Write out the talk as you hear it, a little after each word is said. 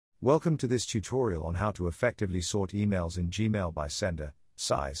Welcome to this tutorial on how to effectively sort emails in Gmail by sender,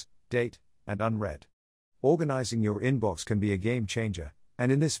 size, date, and unread. Organizing your inbox can be a game changer,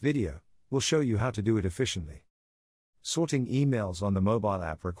 and in this video, we'll show you how to do it efficiently. Sorting emails on the mobile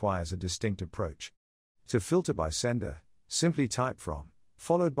app requires a distinct approach. To filter by sender, simply type from,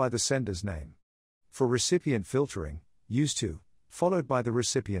 followed by the sender's name. For recipient filtering, use to, followed by the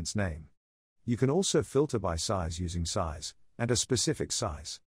recipient's name. You can also filter by size using size, and a specific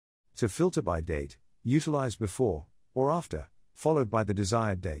size. To filter by date, utilize before, or after, followed by the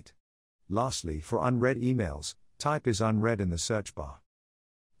desired date. Lastly, for unread emails, type is unread in the search bar.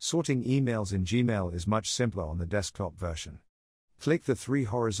 Sorting emails in Gmail is much simpler on the desktop version. Click the three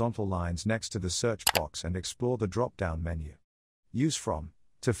horizontal lines next to the search box and explore the drop-down menu. Use from,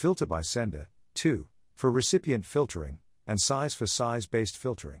 to filter by sender, to, for recipient filtering, and size for size-based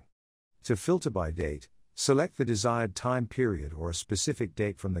filtering. To filter by date, select the desired time period or a specific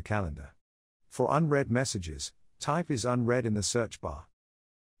date from the calendar. For unread messages, type is unread in the search bar.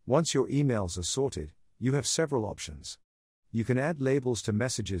 Once your emails are sorted, you have several options. You can add labels to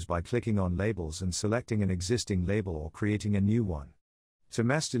messages by clicking on labels and selecting an existing label or creating a new one. To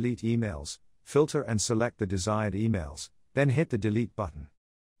mass delete emails, filter and select the desired emails, then hit the delete button.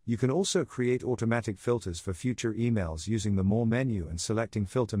 You can also create automatic filters for future emails using the More menu and selecting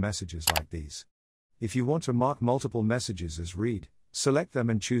filter messages like these. If you want to mark multiple messages as read, select them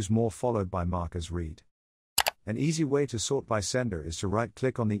and choose More followed by Mark as read. An easy way to sort by sender is to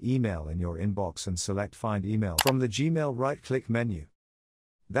right-click on the email in your inbox and select Find Email from the Gmail right-click menu.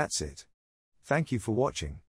 That's it. Thank you for watching.